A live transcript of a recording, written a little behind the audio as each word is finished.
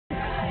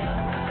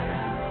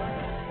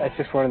That's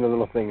just one of the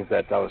little things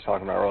that I was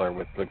talking about earlier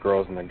with the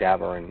girls and the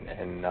Gabber,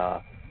 and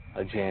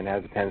Jan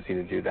has a tendency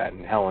to do that,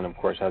 and Helen, of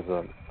course, has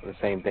the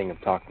same thing of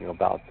talking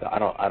about. I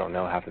don't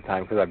know half the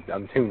time because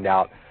I'm tuned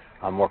out.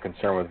 I'm more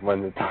concerned with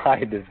when the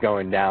tide is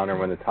going down or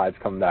when the tide's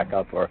coming back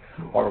up, or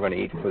what we're going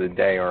to eat for the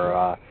day,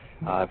 or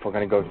if we're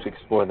going to go to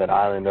explore that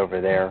island over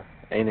there,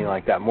 anything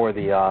like that. More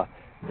the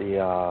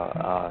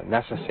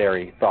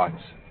necessary thoughts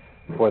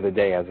for the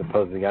day as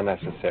opposed to the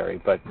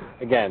unnecessary. But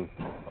again,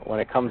 when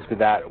it comes to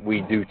that,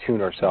 we do tune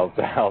ourselves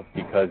out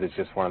because it's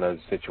just one of those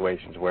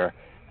situations where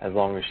as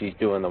long as she's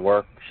doing the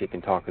work, she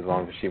can talk as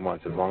long as she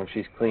wants. As long as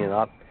she's cleaning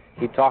up,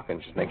 keep talking.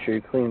 Just make sure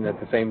you're cleaning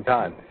at the same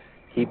time.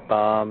 Keep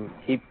rambling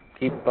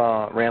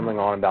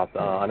on about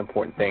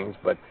unimportant things,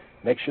 but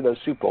make sure those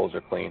soup bowls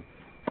are clean.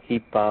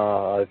 Keep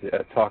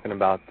talking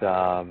about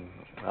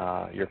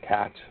your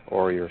cat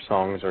or your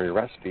songs or your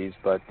recipes,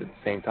 but at the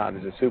same time,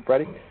 is the soup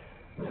ready?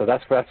 So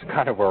that's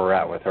kind of where we're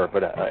at with her.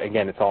 But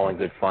again, it's all in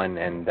good fun,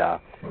 and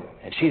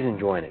she's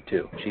enjoying it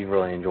too. She's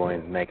really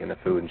enjoying making the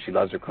food, and she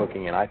loves her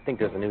cooking. And I think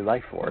there's a new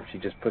life for her. If she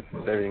just puts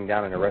everything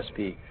down in a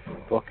recipe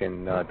book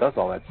and does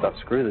all that stuff.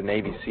 Screw the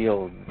Navy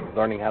SEAL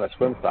learning how to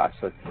swim class.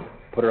 So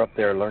put her up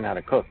there and learn how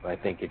to cook. I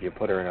think if you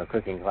put her in a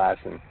cooking class,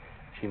 and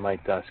she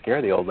might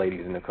scare the old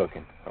ladies into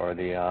cooking, or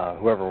the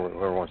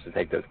whoever wants to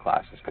take those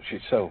classes, because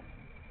she's so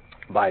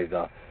by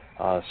the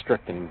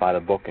strict and by the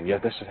book, and yeah,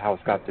 this is how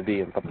it's got to be,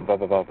 and blah, blah,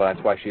 blah, blah, blah.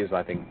 That's why she is,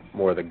 I think,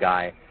 more the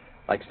guy,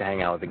 likes to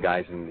hang out with the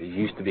guys, and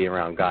used to be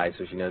around guys,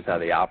 so she knows how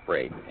they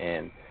operate.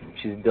 And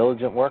she's a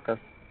diligent worker.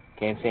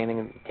 Can't say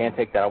anything, can't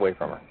take that away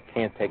from her.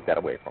 Can't take that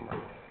away from her.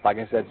 Like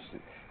I said,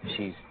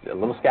 she's a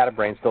little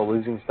scatterbrained, still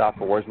losing stuff,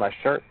 but where's my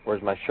shirt?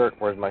 Where's my shirt?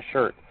 Where's my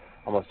shirt?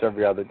 Almost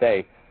every other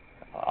day.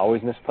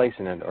 Always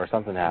misplacing it, or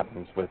something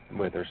happens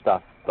with her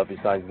stuff. But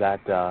besides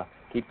that,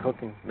 keep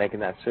cooking,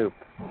 making that soup.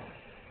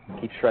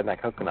 Keep shredding that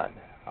coconut.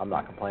 I'm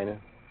not complaining.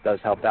 It does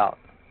help out,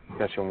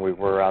 especially when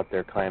we're out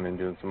there clamming and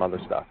doing some other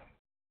stuff.